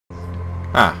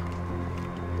Ah.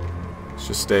 It's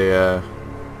just a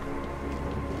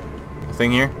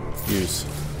thing here. Use.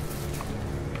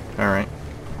 Alright.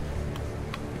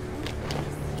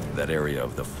 That area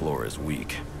of the floor is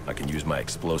weak. I can use my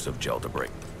explosive gel to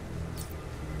break.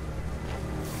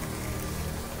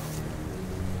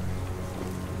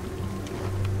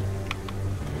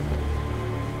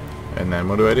 And then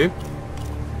what do I do?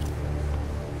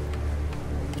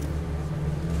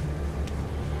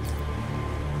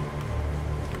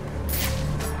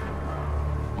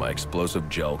 My explosive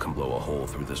gel can blow a hole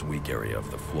through this weak area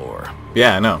of the floor.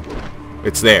 Yeah, I know.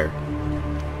 It's there.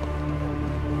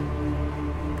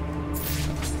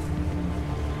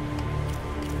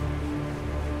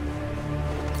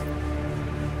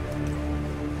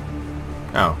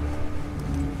 Oh.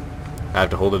 I have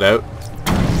to hold it out?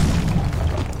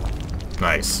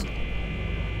 Nice.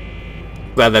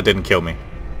 Glad that didn't kill me.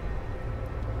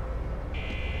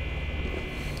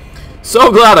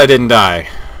 So glad I didn't die.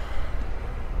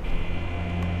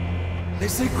 They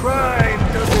say crime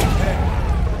doesn't pay.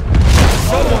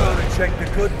 Someone ought to check the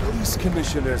good police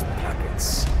commissioner's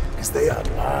pockets, because they are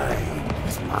lying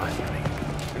with my money.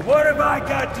 And what have I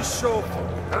got to show for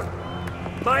it, huh?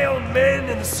 My own men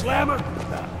in the slammer?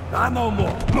 No, not no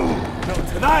more. No,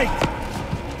 tonight,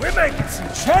 we're making some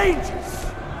changes.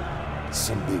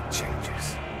 Some big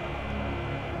changes.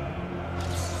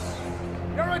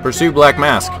 Pursue Black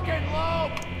Mask.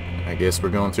 I guess we're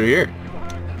going through here.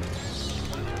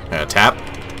 Tap.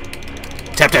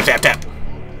 Tap, tap, tap, tap.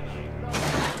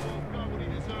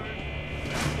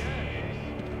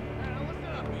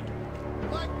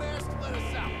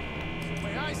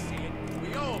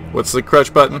 What's the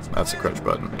crutch button? That's the crutch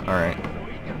button. Alright.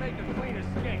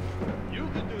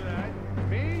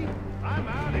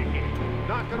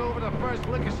 Over the first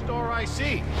liquor store I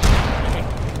see.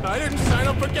 I didn't sign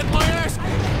up for getting my ass.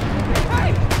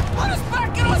 Hey, let us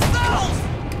back in ourselves.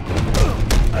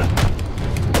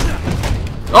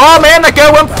 Oh man, that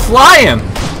guy went flying.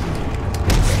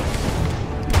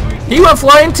 He went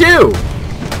flying too.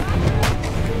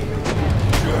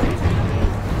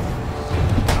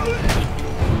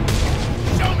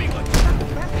 Show me what.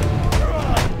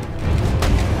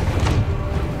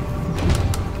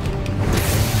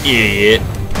 Idiot.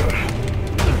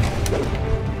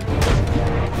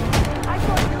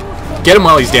 Get him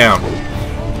while he's down.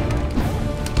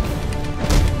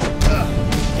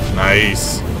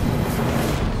 Nice.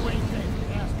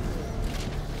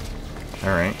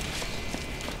 Alright.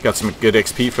 Got some good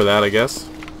XP for that, I guess.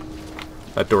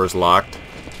 That door's locked.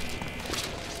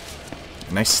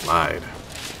 Nice slide.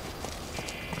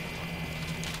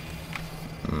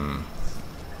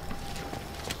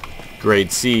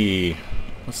 Grade C.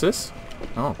 What's this?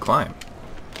 Oh, climb.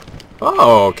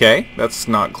 Oh, okay. That's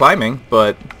not climbing,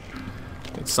 but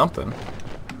it's something.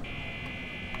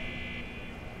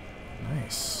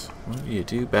 Nice. What do you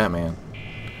do, Batman?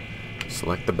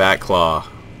 Select the bat claw.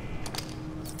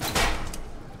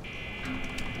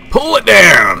 Pull it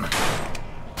down!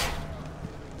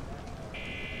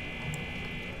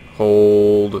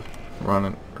 Hold.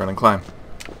 Run and climb.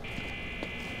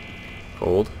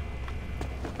 Hold.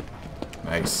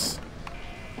 Nice.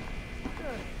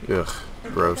 Ugh.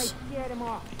 Gross.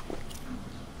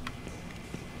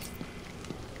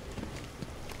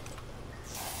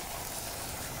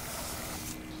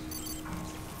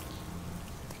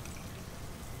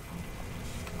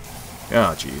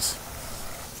 Oh, jeez.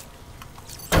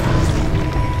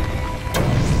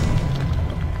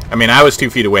 I mean, I was 2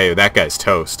 feet away. That guy's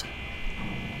toast.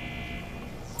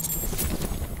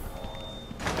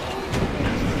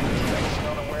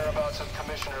 On the whereabouts of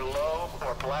Commissioner Lowe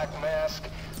or Black Mask,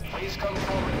 please come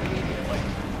forward immediately.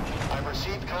 I've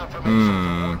received confirmation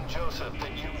from Warden Joseph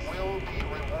that you will be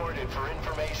rewarded for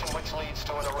information which leads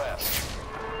to an arrest.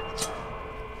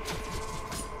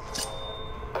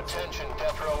 Attention,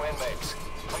 death row inmates.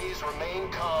 Please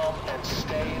remain calm and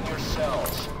stay in your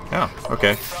cells. Oh,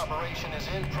 okay. This operation is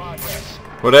in progress.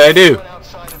 What did I do? Anyone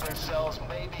outside of their cells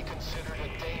may be considered a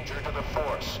danger to the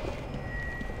force.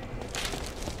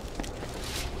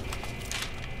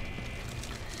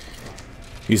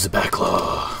 Use the back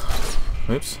claw.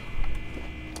 Oops.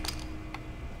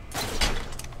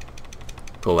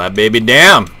 Pull that baby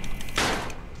down.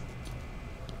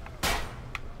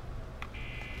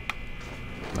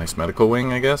 Nice medical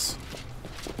wing, I guess.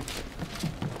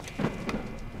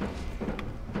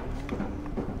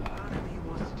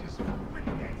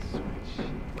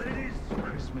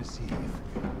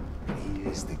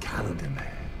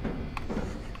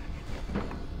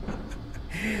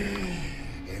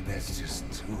 And that's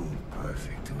just too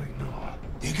perfect to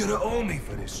You're gonna owe me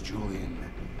for this, Julian.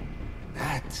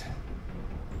 That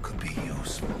could be useful.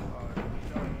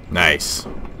 Nice.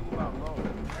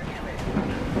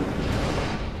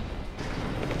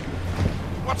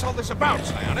 What's all this about,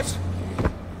 Sionis?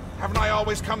 Haven't I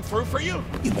always come through for you?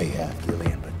 You may have,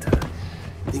 Gillian, but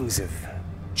things have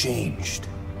changed.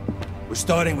 We're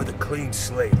starting with a clean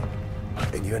slate,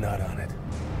 and you're not on it.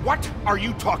 What are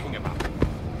you talking about?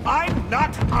 I'm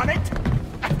not on it?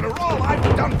 After all I've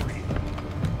done for you.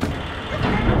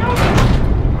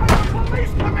 I'm a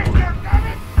police commissioner, damn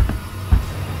it!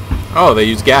 Oh, they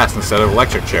use gas instead of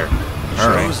electric chair.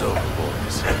 Alright. Show's over,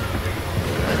 boys.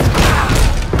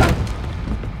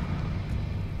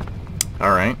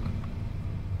 Alright.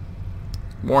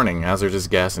 Warning, hazardous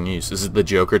gas in use. Is it the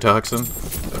Joker toxin?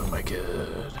 Oh my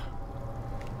god.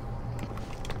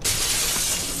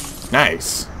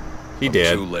 Nice. He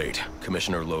did. Too late.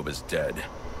 Commissioner Loeb is dead.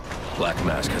 Black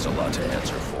Mask has a lot to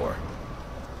answer for.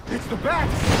 It's the bat!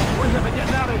 We're never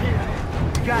getting out of here!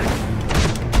 Got it!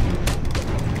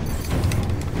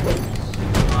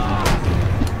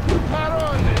 Not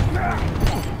on this!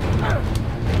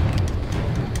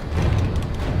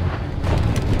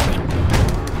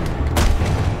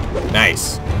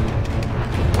 Nice.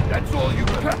 That's all you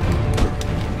got!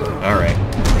 Alright.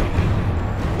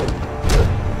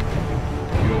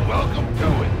 You're welcome to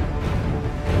it!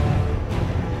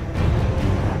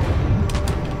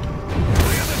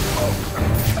 Look at this smoke!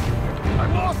 I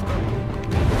lost him!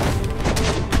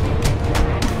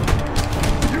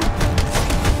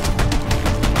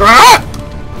 Ah!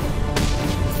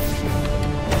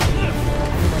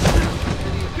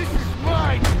 This is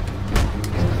mine!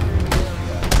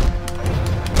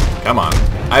 Come on.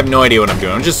 I have no idea what I'm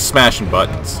doing. I'm just smashing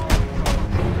buttons.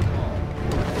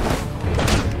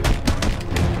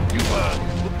 You,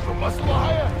 looking for muscle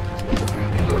higher?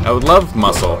 I would love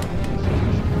muscle.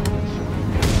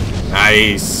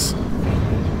 Nice.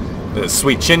 The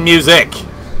sweet chin music.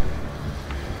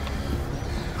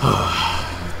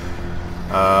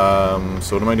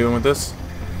 So what am I doing with this?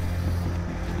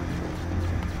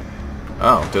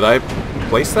 Oh, did I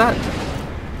place that?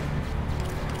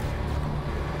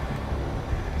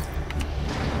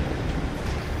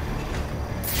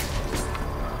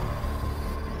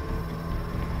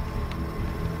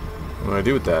 What do I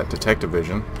do with that? Detective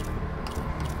vision.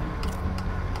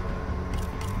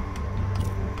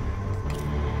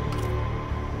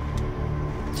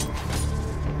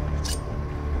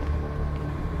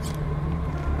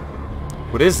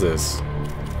 What is this?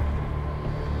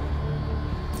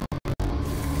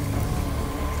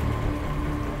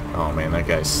 Oh man, that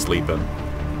guy's sleeping.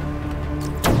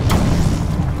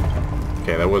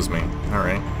 Okay, that was me.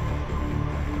 Alright.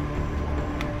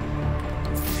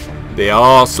 They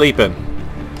all sleeping.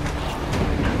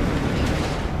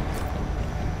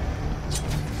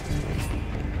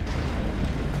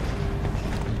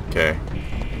 Okay.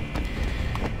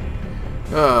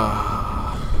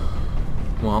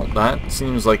 Well, that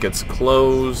seems like it's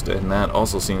closed, and that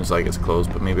also seems like it's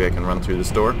closed, but maybe I can run through this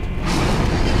door.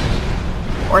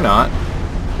 Or not.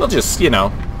 We'll just, you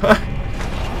know.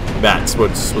 That's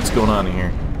what's going on in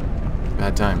here.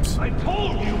 Bad times. I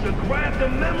told you to grab the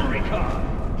memory card!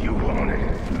 You wanted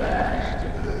it smashed,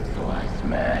 so I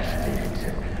smashed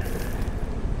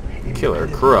it. Killer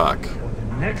Croc.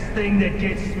 The next thing that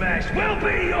gets smashed will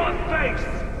be your face!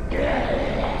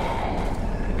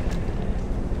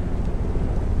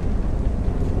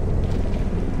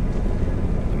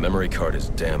 The memory card is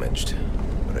damaged,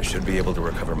 but I should be able to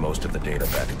recover most of the data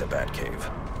back at the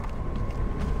Batcave.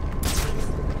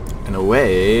 And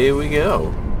away we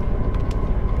go.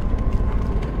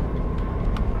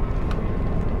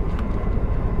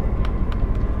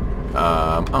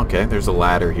 Okay, there's a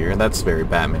ladder here. That's a very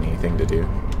Batman-y thing to do.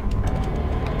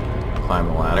 Climb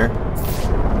the ladder.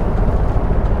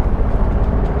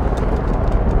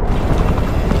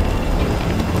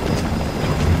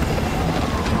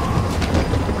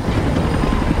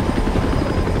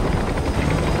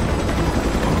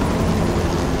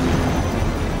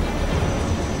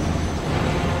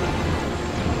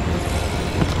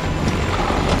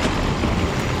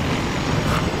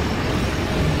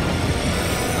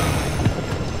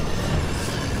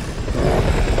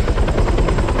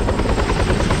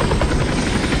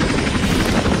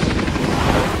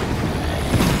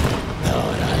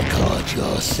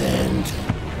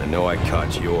 I know I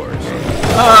caught yours.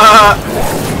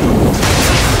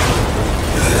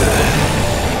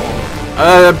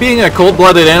 Being a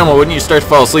cold-blooded animal, wouldn't you start to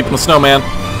fall asleep in the snow, man?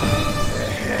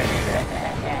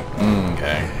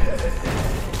 Okay.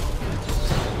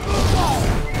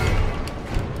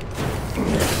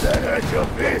 That hurt your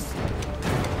fist!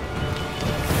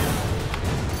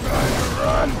 Try to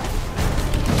run!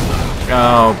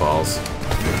 Oh, balls.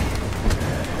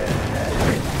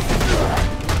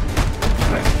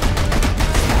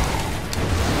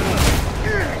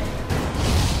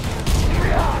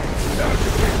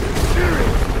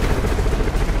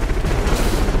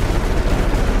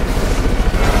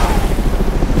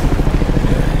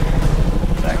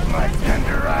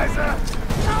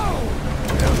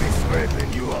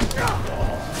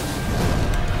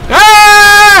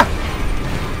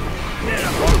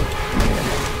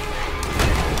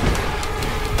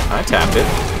 I tapped it.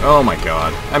 Oh my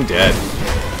god. I'm dead.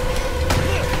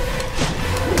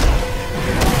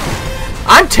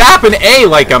 I'm tapping A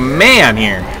like a man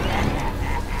here.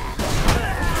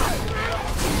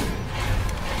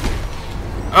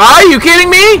 Are you kidding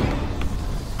me?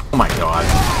 Oh my god.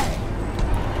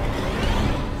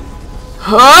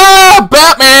 Ah,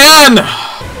 Batman!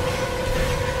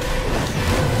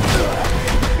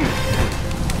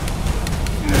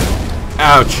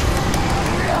 Ouch.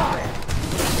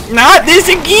 Not this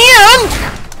again!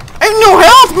 I have no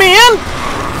health, man!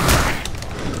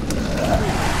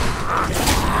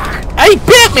 He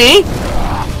bit me!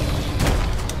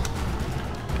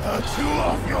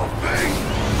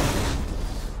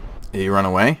 Did he run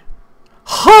away?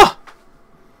 Huh!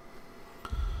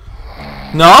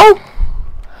 No?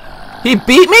 He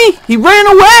beat me? He ran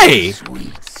away!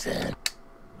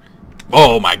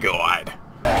 Oh my god.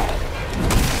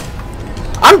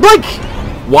 I'm like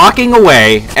walking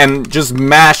away and just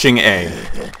mashing A.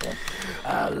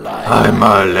 I'm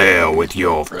a lair with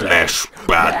your flesh,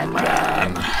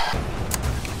 Batman.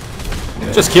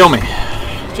 Just kill me.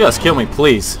 Just kill me,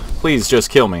 please. Please just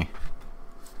kill me.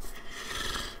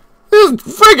 This is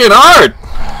freaking hard!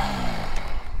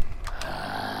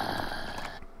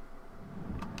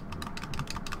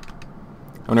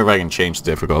 I wonder if I can change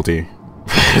difficulty.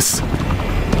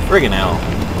 Friggin' hell.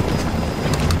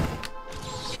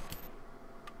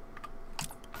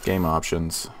 Game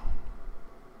options.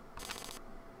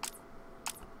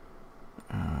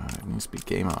 It needs to be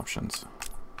game options.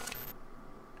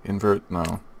 Invert?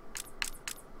 No.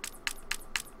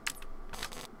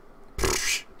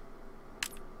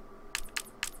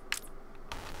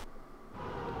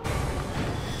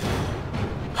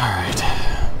 Alright.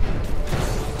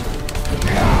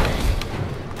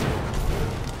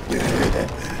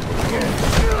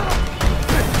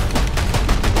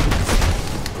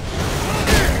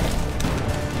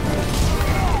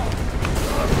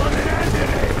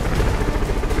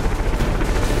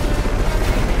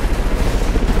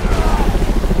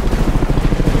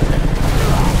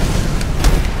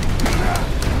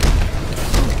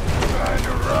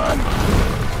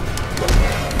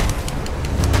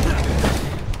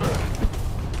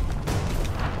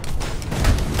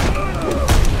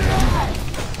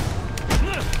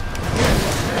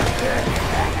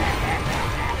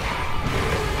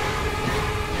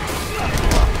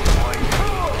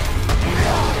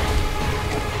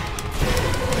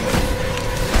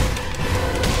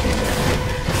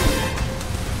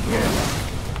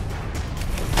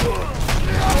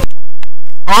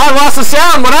 I lost the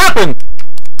sound! What happened?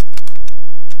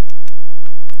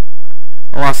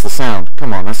 I lost the sound.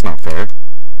 Come on, that's not fair.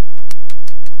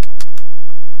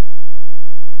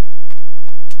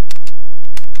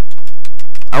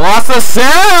 I lost the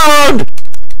sound!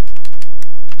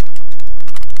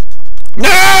 No!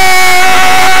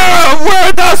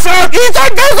 Where'd the sound? He's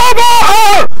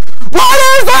invisible! What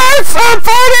is this? I'm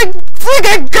fighting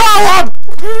freaking Gollum!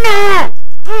 No!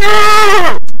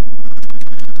 No!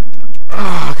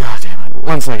 Oh, god damn it.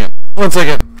 1 second. 1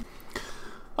 second.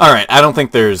 Alright, I don't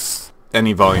think there's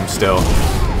any volume still.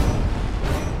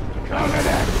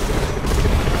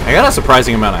 I got a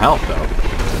surprising amount of health, though.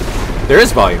 There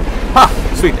is volume. Ha!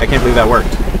 Huh, sweet. I can't believe that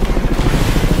worked.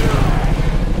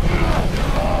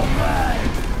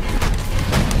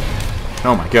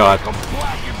 Oh my god.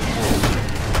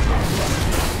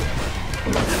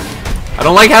 I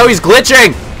don't like how he's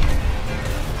glitching!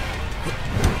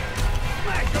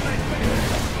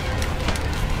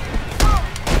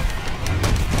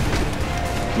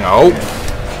 No.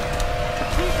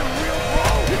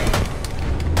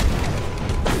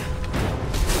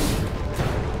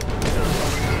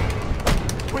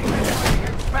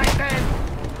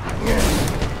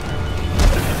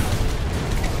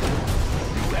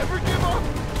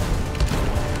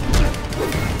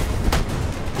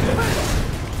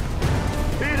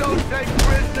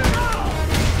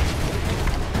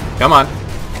 Come on.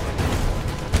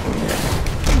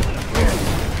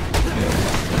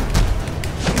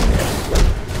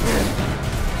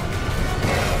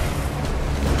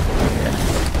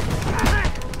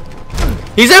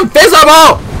 He's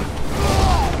invisible!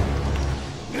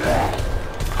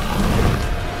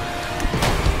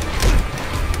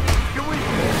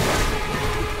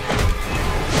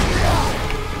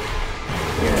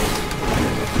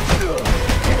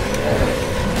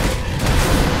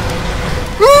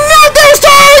 Not this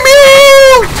time,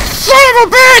 you son of a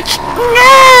bitch!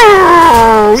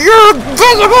 No! You're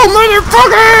invisible,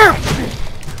 motherfucker!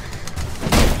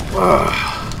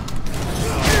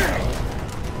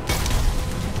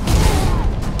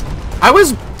 I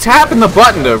was tapping the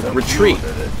button to retreat.